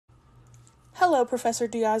Hello, Professor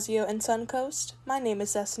Diazio and Suncoast. My name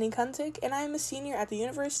is Destiny Kunzig, and I am a senior at the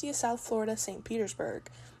University of South Florida, St.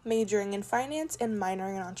 Petersburg, majoring in finance and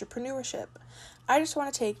minoring in entrepreneurship. I just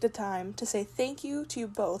want to take the time to say thank you to you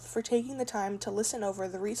both for taking the time to listen over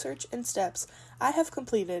the research and steps I have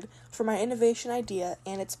completed for my innovation idea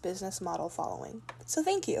and its business model following. So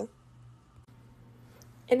thank you.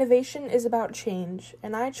 Innovation is about change,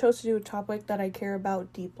 and I chose to do a topic that I care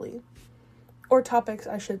about deeply. Or topics,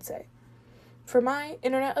 I should say. For my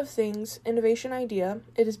Internet of Things innovation idea,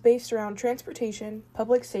 it is based around transportation,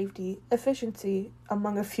 public safety, efficiency,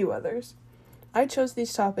 among a few others. I chose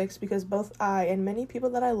these topics because both I and many people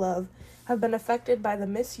that I love have been affected by the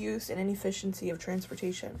misuse and inefficiency of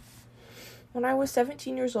transportation. When I was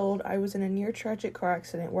 17 years old, I was in a near-tragic car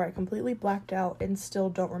accident where I completely blacked out and still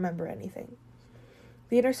don't remember anything.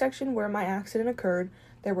 The intersection where my accident occurred,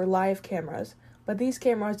 there were live cameras, but these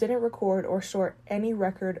cameras didn't record or store any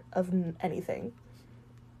record of anything,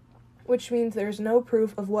 which means there's no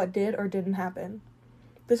proof of what did or didn't happen.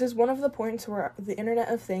 This is one of the points where the Internet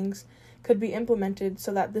of Things could be implemented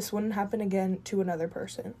so that this wouldn't happen again to another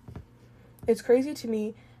person. It's crazy to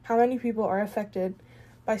me how many people are affected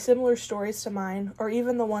by similar stories to mine, or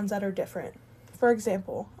even the ones that are different. For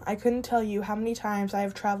example, I couldn't tell you how many times I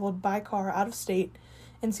have traveled by car out of state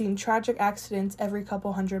and seen tragic accidents every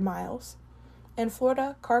couple hundred miles. In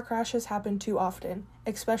Florida, car crashes happen too often,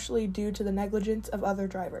 especially due to the negligence of other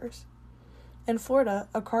drivers. In Florida,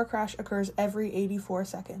 a car crash occurs every 84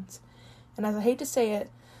 seconds. And as I hate to say it,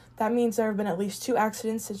 that means there have been at least 2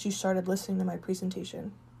 accidents since you started listening to my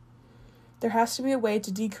presentation. There has to be a way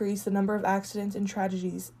to decrease the number of accidents and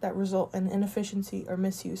tragedies that result in inefficiency or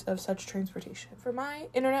misuse of such transportation. For my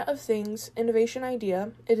Internet of Things innovation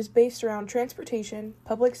idea, it is based around transportation,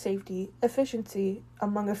 public safety, efficiency,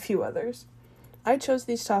 among a few others. I chose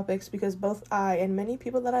these topics because both I and many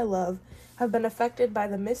people that I love have been affected by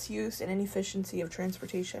the misuse and inefficiency of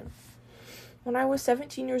transportation. When I was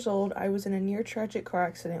 17 years old, I was in a near-tragic car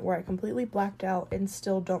accident where I completely blacked out and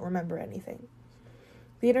still don't remember anything.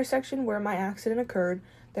 The intersection where my accident occurred,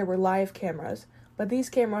 there were live cameras, but these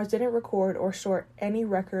cameras didn't record or store any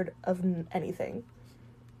record of anything,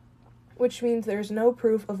 which means there's no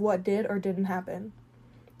proof of what did or didn't happen.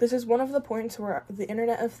 This is one of the points where the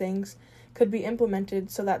Internet of Things could be implemented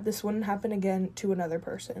so that this wouldn't happen again to another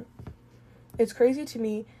person. It's crazy to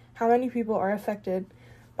me how many people are affected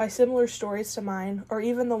by similar stories to mine, or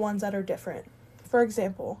even the ones that are different. For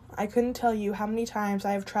example, I couldn't tell you how many times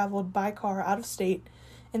I have traveled by car out of state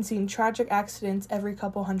and seen tragic accidents every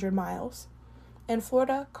couple hundred miles. In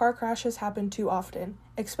Florida, car crashes happen too often,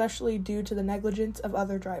 especially due to the negligence of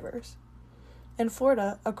other drivers. In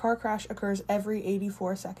Florida, a car crash occurs every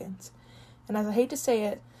 84 seconds. And as I hate to say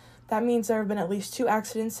it, that means there have been at least 2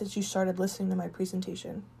 accidents since you started listening to my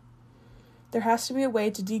presentation. There has to be a way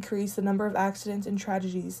to decrease the number of accidents and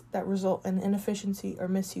tragedies that result in inefficiency or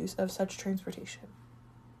misuse of such transportation.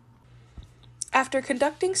 After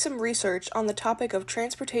conducting some research on the topic of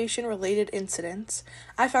transportation-related incidents,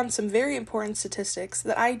 I found some very important statistics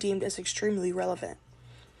that I deemed as extremely relevant.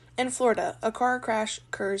 In Florida, a car crash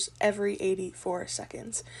occurs every 84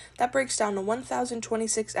 seconds. That breaks down to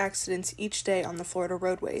 1,026 accidents each day on the Florida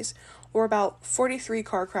roadways, or about 43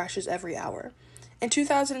 car crashes every hour. In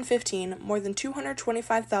 2015, more than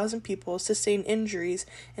 225,000 people sustained injuries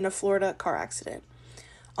in a Florida car accident.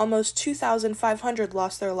 Almost 2,500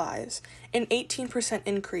 lost their lives, an 18%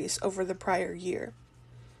 increase over the prior year.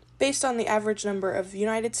 Based on the average number of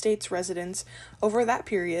United States residents over that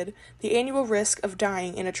period, the annual risk of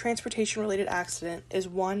dying in a transportation-related accident is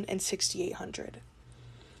 1 in 6,800.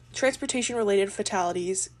 Transportation-related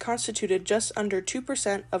fatalities constituted just under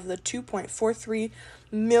 2% of the 2.43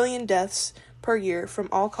 million deaths per year from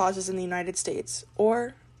all causes in the United States,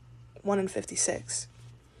 or 1 in 56.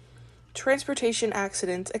 Transportation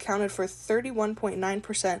accidents accounted for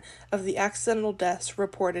 31.9% of the accidental deaths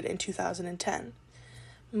reported in 2010.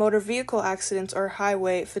 Motor vehicle accidents or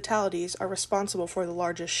highway fatalities are responsible for the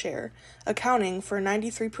largest share, accounting for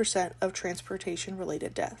 93% of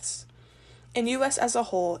transportation-related deaths. In U.S. as a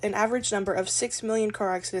whole, an average number of 6 million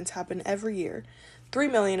car accidents happen every year, 3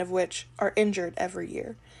 million of which are injured every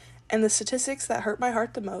year. And the statistics that hurt my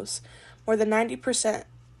heart the most, more than 90%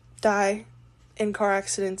 die in car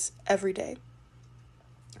accidents every day.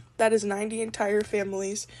 That is 90 entire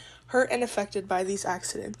families hurt and affected by these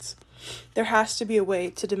accidents. There has to be a way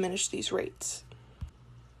to diminish these rates.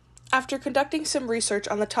 After conducting some research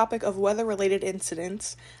on the topic of weather-related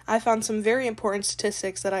incidents, I found some very important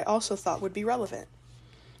statistics that I also thought would be relevant.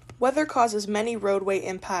 Weather causes many roadway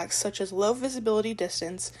impacts such as low visibility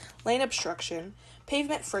distance, lane obstruction,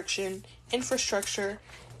 pavement friction, infrastructure,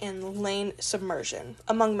 and lane submersion,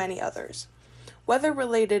 among many others.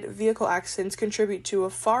 Weather-related vehicle accidents contribute to a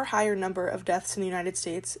far higher number of deaths in the United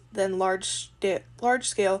States than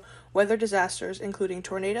large-scale weather disasters, including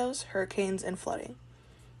tornadoes, hurricanes, and flooding.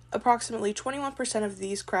 Approximately 21% of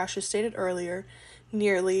these crashes stated earlier,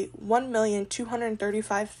 nearly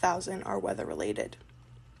 1,235,000, are weather-related.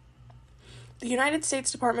 The United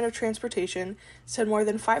States Department of Transportation said more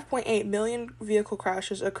than 5.8 million vehicle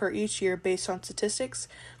crashes occur each year based on statistics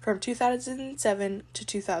from 2007 to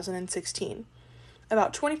 2016.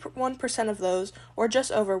 About 21% of those, or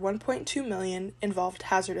just over 1.2 million, involved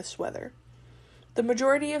hazardous weather. The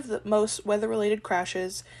majority of the most weather-related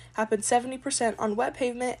crashes happen 70% on wet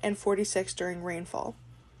pavement and 46% during rainfall.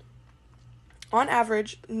 On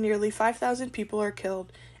average, nearly 5,000 people are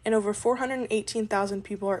killed and over 418,000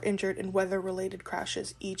 people are injured in weather-related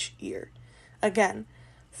crashes each year. Again,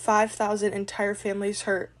 5,000 entire families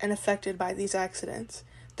hurt and affected by these accidents.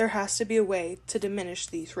 There has to be a way to diminish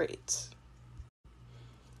these rates.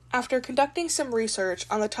 After conducting some research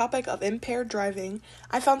on the topic of impaired driving,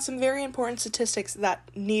 I found some very important statistics that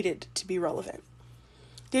needed to be relevant.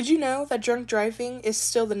 Did you know that drunk driving is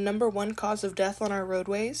still the number one cause of death on our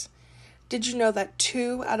roadways? Did you know that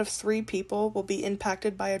 2 out of 3 people will be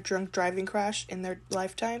impacted by a drunk driving crash in their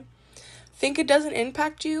lifetime? Think it doesn't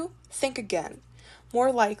impact you? Think again.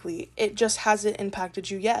 More likely, it just hasn't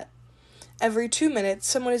impacted you yet. Every 2 minutes,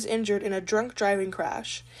 someone is injured in a drunk driving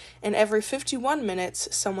crash, and every 51 minutes,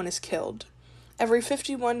 someone is killed. Every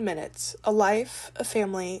 51 minutes, a life, a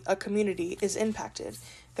family, a community is impacted.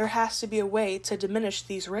 There has to be a way to diminish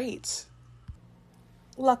these rates.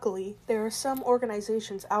 Luckily, there are some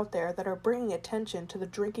organizations out there that are bringing attention to the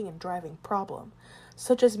drinking and driving problem,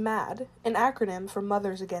 such as MAD, an acronym for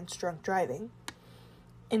Mothers Against Drunk Driving.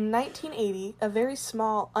 In 1980, a very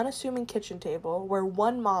small, unassuming kitchen table where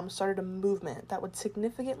one mom started a movement that would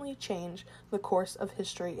significantly change the course of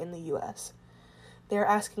history in the U.S. They are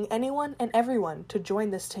asking anyone and everyone to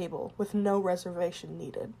join this table with no reservation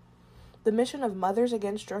needed. The mission of Mothers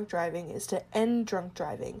Against Drunk Driving is to end drunk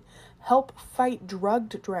driving, help fight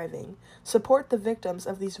drugged driving, support the victims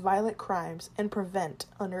of these violent crimes, and prevent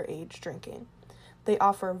underage drinking. They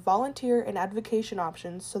offer volunteer and advocacy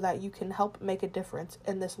options so that you can help make a difference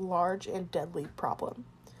in this large and deadly problem.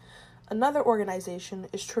 Another organization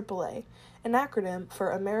is AAA, an acronym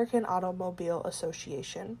for American Automobile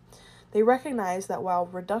Association. They recognize that while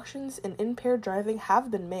reductions in impaired driving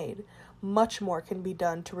have been made, much more can be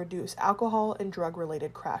done to reduce alcohol and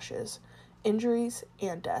drug-related crashes, injuries,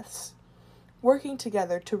 and deaths. Working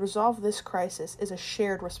together to resolve this crisis is a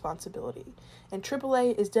shared responsibility, and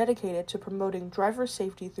AAA is dedicated to promoting driver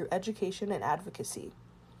safety through education and advocacy.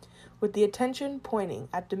 With the attention pointing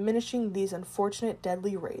at diminishing these unfortunate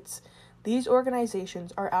deadly rates, these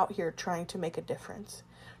organizations are out here trying to make a difference,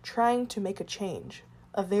 trying to make a change,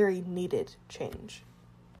 a very needed change.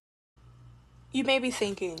 You may be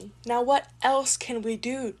thinking, now what else can we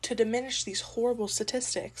do to diminish these horrible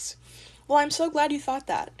statistics? Well, I'm so glad you thought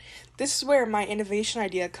that. This is where my innovation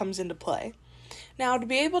idea comes into play. Now, to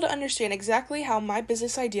be able to understand exactly how my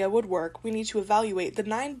business idea would work, we need to evaluate the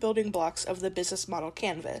 9 building blocks of the business model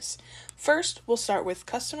canvas. First, we'll start with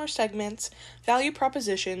customer segments, value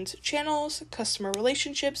propositions, channels, customer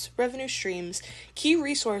relationships, revenue streams, key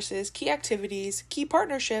resources, key activities, key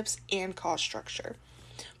partnerships, and cost structure.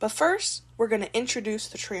 But first, we're going to introduce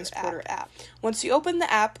the Transporter app. Once you open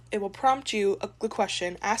the app, it will prompt you the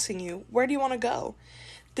question asking you, where do you want to go?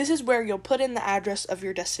 This is where you'll put in the address of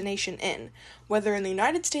your destination in, whether in the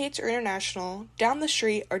United States or international, down the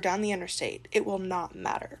street or down the interstate. It will not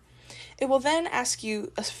matter. It will then ask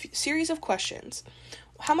you a series of questions.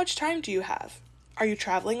 How much time do you have? Are you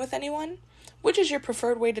traveling with anyone? Which is your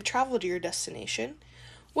preferred way to travel to your destination?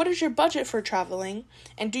 What is your budget for traveling,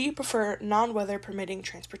 and do you prefer non-weather permitting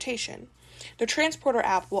transportation? The Transporter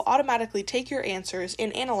app will automatically take your answers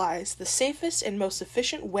and analyze the safest and most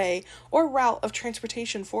efficient way or route of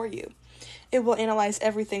transportation for you. It will analyze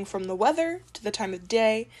everything from the weather to the time of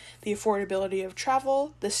day, the affordability of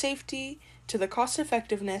travel, the safety, to the cost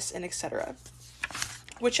effectiveness, and etc.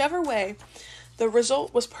 Whichever way, the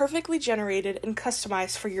result was perfectly generated and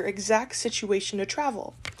customized for your exact situation to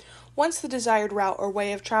travel. Once the desired route or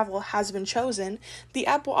way of travel has been chosen, the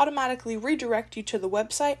app will automatically redirect you to the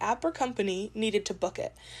website, app, or company needed to book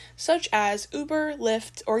it, such as Uber,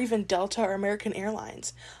 Lyft, or even Delta or American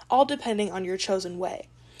Airlines, all depending on your chosen way.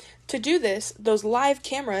 To do this, those live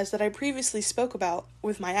cameras that I previously spoke about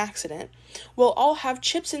with my accident will all have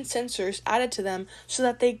chips and sensors added to them so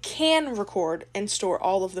that they can record and store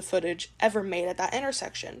all of the footage ever made at that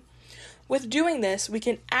intersection. With doing this, we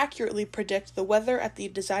can accurately predict the weather at the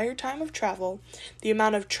desired time of travel, the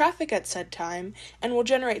amount of traffic at said time, and will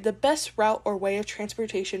generate the best route or way of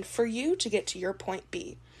transportation for you to get to your point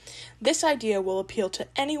B. This idea will appeal to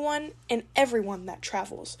anyone and everyone that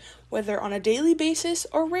travels, whether on a daily basis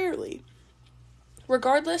or rarely.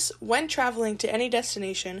 Regardless, when traveling to any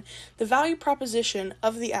destination, the value proposition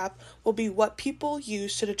of the app will be what people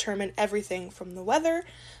use to determine everything from the weather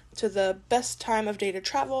to the best time of day to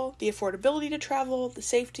travel, the affordability to travel, the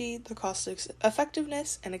safety, the cost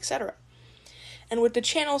effectiveness, and etc. And with the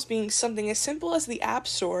channels being something as simple as the App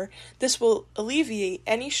Store, this will alleviate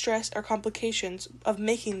any stress or complications of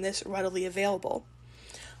making this readily available.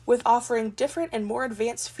 With offering different and more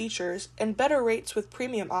advanced features and better rates with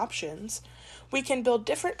premium options, we can build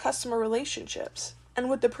different customer relationships. And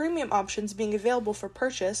with the premium options being available for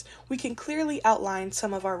purchase, we can clearly outline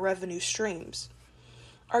some of our revenue streams.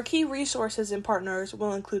 Our key resources and partners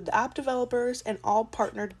will include the app developers and all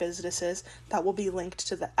partnered businesses that will be linked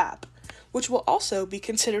to the app, which will also be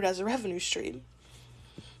considered as a revenue stream.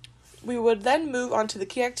 We would then move on to the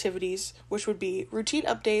key activities, which would be routine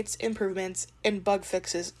updates, improvements, and bug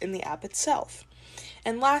fixes in the app itself.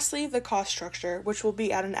 And lastly, the cost structure, which will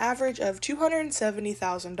be at an average of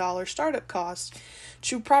 $270,000 startup cost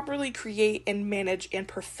to properly create and manage and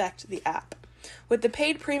perfect the app. With the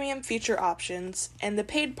paid premium feature options and the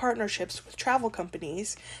paid partnerships with travel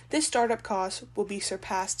companies, this startup cost will be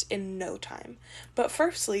surpassed in no time. But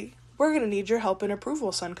firstly, we're going to need your help and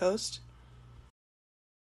approval, Suncoast.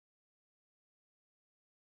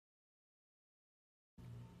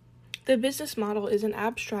 The business model is an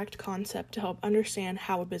abstract concept to help understand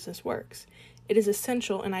how a business works. It is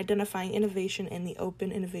essential in identifying innovation in the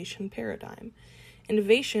open innovation paradigm.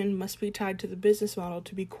 Innovation must be tied to the business model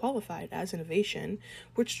to be qualified as innovation,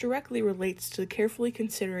 which directly relates to carefully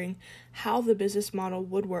considering how the business model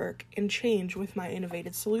would work and change with my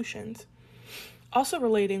innovative solutions. Also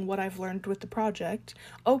relating what I've learned with the project,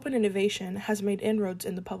 open innovation has made inroads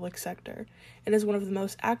in the public sector. It is one of the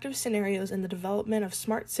most active scenarios in the development of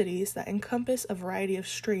smart cities that encompass a variety of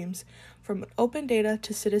streams, from open data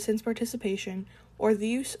to citizens' participation, or the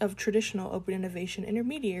use of traditional open innovation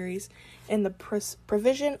intermediaries in the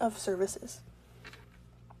provision of services.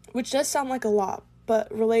 Which does sound like a lot,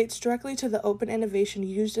 but relates directly to the open innovation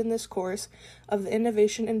used in this course of the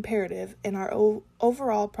innovation imperative in our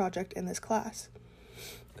overall project in this class.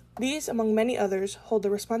 These, among many others, hold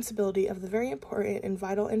the responsibility of the very important and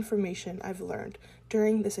vital information I've learned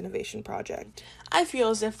during this innovation project. I feel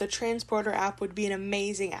as if the Transporter app would be an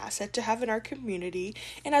amazing asset to have in our community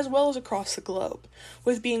and as well as across the globe.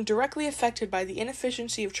 With being directly affected by the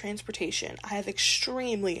inefficiency of transportation, I have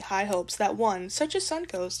extremely high hopes that one, such as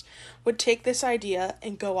Suncoast, would take this idea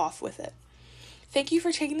and go off with it. Thank you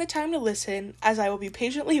for taking the time to listen, as I will be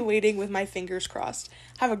patiently waiting with my fingers crossed.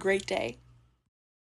 Have a great day.